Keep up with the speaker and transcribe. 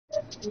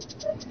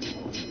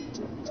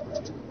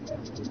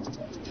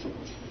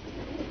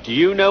Do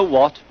you know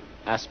what?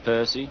 Asked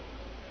Percy.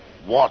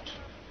 What?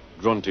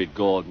 Grunted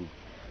Gordon.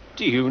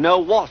 Do you know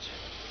what?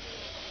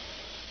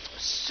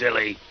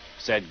 Silly,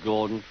 said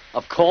Gordon.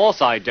 Of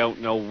course I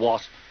don't know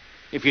what.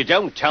 If you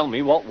don't tell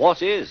me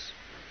what is.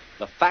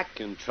 The Fat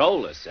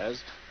Controller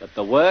says that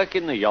the work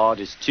in the yard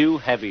is too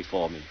heavy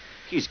for me.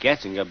 He's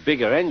getting a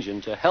bigger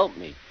engine to help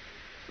me.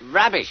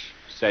 Rubbish,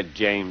 said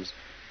James.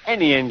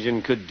 Any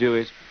engine could do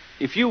it.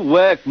 If you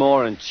worked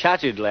more and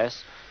chatted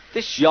less,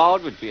 this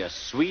yard would be a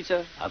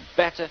sweeter, a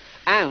better,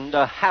 and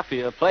a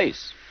happier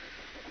place.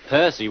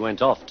 Percy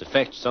went off to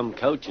fetch some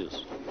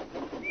coaches.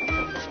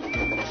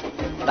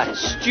 That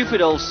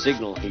stupid old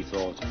signal, he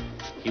thought.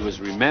 He was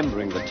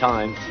remembering the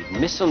time he'd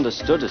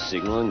misunderstood a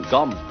signal and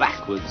gone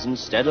backwards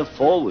instead of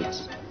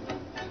forwards.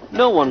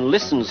 No one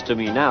listens to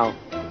me now.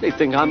 They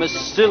think I'm a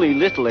silly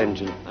little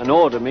engine and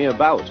order me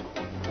about.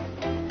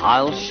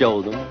 I'll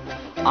show them,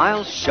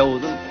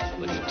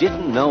 but he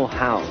didn't know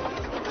how.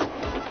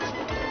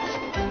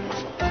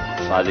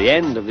 By the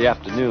end of the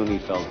afternoon, he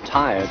felt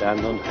tired and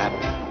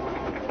unhappy.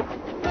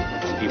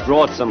 He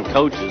brought some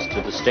coaches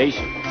to the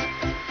station.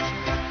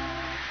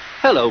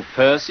 Hello,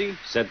 Percy,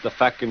 said the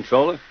Fat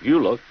Controller. You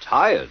look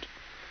tired.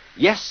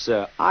 Yes,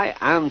 sir, I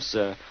am,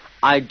 sir.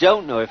 I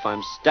don't know if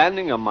I'm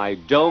standing on my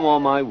dome or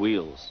my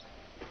wheels.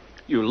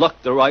 You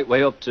look the right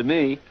way up to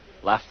me,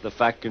 laughed the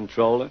Fat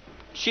Controller.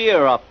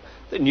 Cheer up.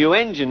 The new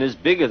engine is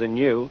bigger than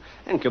you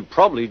and can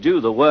probably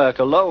do the work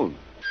alone.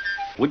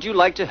 Would you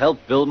like to help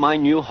build my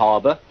new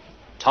harbour?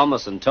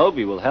 Thomas and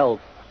Toby will help.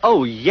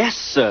 Oh, yes,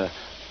 sir.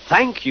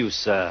 Thank you,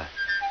 sir.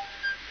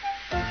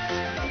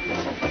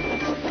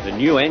 The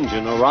new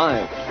engine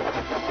arrived.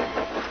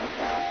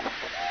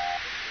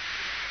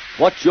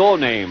 What's your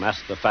name?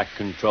 Asked the Fat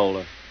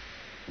Controller.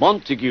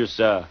 Montague,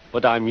 sir,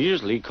 but I'm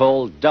usually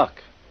called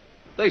Duck.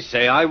 They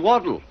say I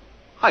waddle.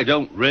 I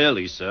don't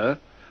really, sir,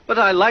 but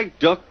I like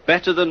Duck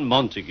better than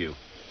Montague.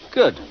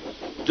 Good.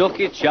 Duck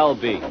it shall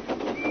be.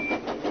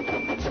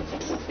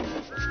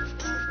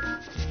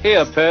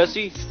 Here,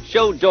 Percy,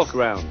 show Duck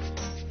round.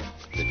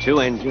 The two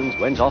engines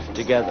went off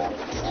together.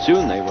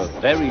 Soon they were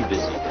very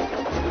busy.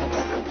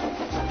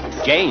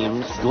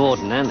 James,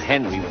 Gordon, and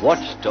Henry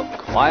watched Duck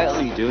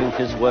quietly doing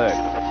his work.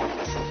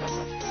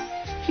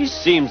 He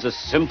seems a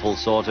simple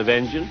sort of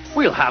engine.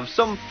 We'll have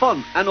some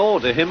fun and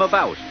order him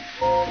about.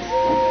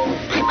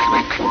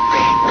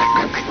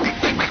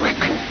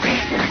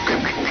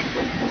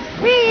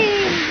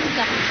 Whee!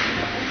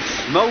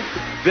 Smoke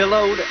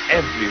billowed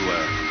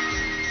everywhere.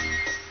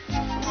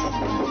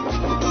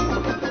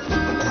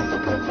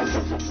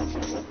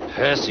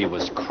 Percy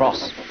was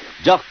cross.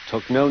 Duck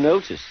took no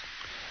notice.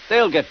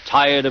 They'll get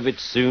tired of it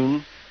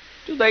soon.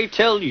 Do they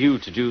tell you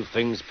to do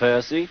things,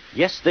 Percy?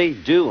 Yes, they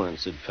do,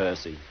 answered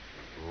Percy.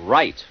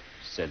 Right,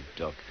 said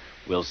Duck.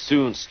 We'll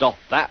soon stop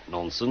that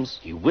nonsense.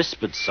 He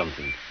whispered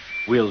something.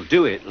 We'll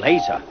do it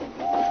later.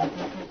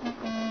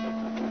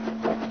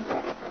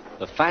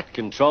 The Fat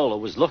Controller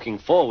was looking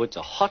forward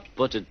to hot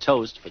buttered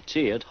toast for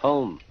tea at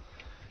home.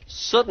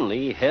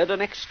 Suddenly he heard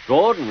an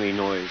extraordinary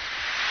noise.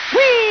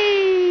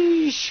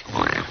 Whee!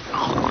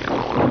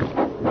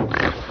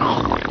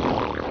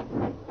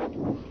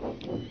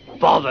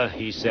 Bother,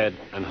 he said,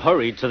 and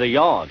hurried to the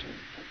yard.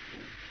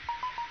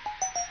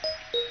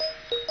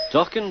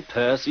 Duck and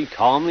Percy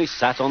calmly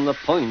sat on the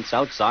points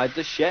outside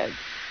the shed,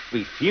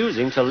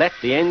 refusing to let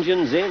the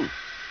engines in.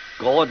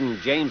 Gordon,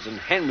 James, and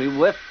Henry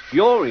were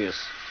furious.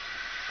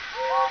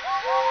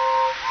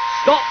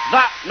 Stop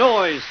that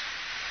noise,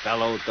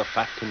 bellowed the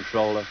Fat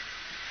Controller.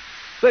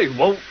 They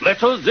won't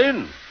let us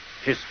in,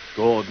 hissed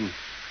Gordon.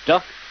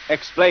 Duck,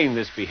 explain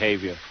this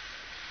behavior.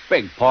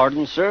 Beg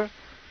pardon, sir,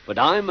 but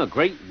I'm a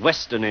Great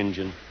Western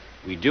engine.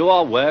 We do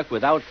our work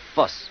without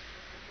fuss.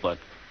 But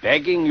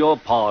begging your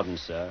pardon,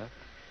 sir,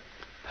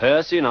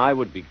 Percy and I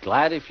would be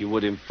glad if you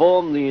would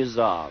inform these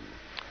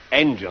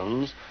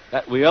engines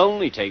that we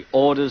only take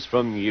orders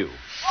from you.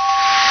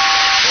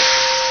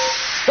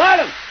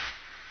 Silence!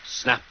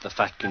 Snapped the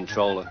Fat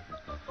Controller.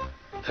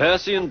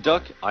 Percy and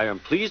Duck, I am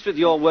pleased with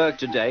your work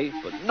today,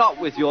 but not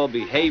with your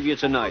behavior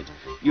tonight.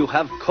 You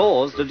have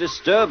caused a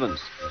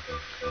disturbance.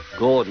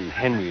 Gordon,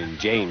 Henry, and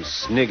James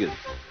sniggered.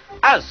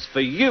 As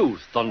for you,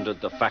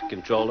 thundered the Fat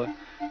Controller,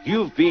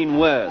 you've been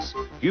worse.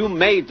 You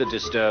made the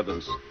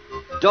disturbance.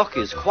 Duck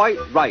is quite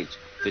right.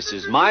 This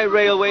is my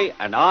railway,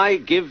 and I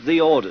give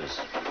the orders.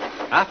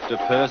 After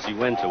Percy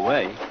went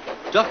away,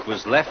 Duck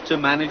was left to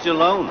manage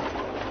alone.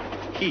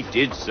 He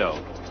did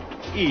so,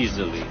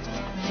 easily.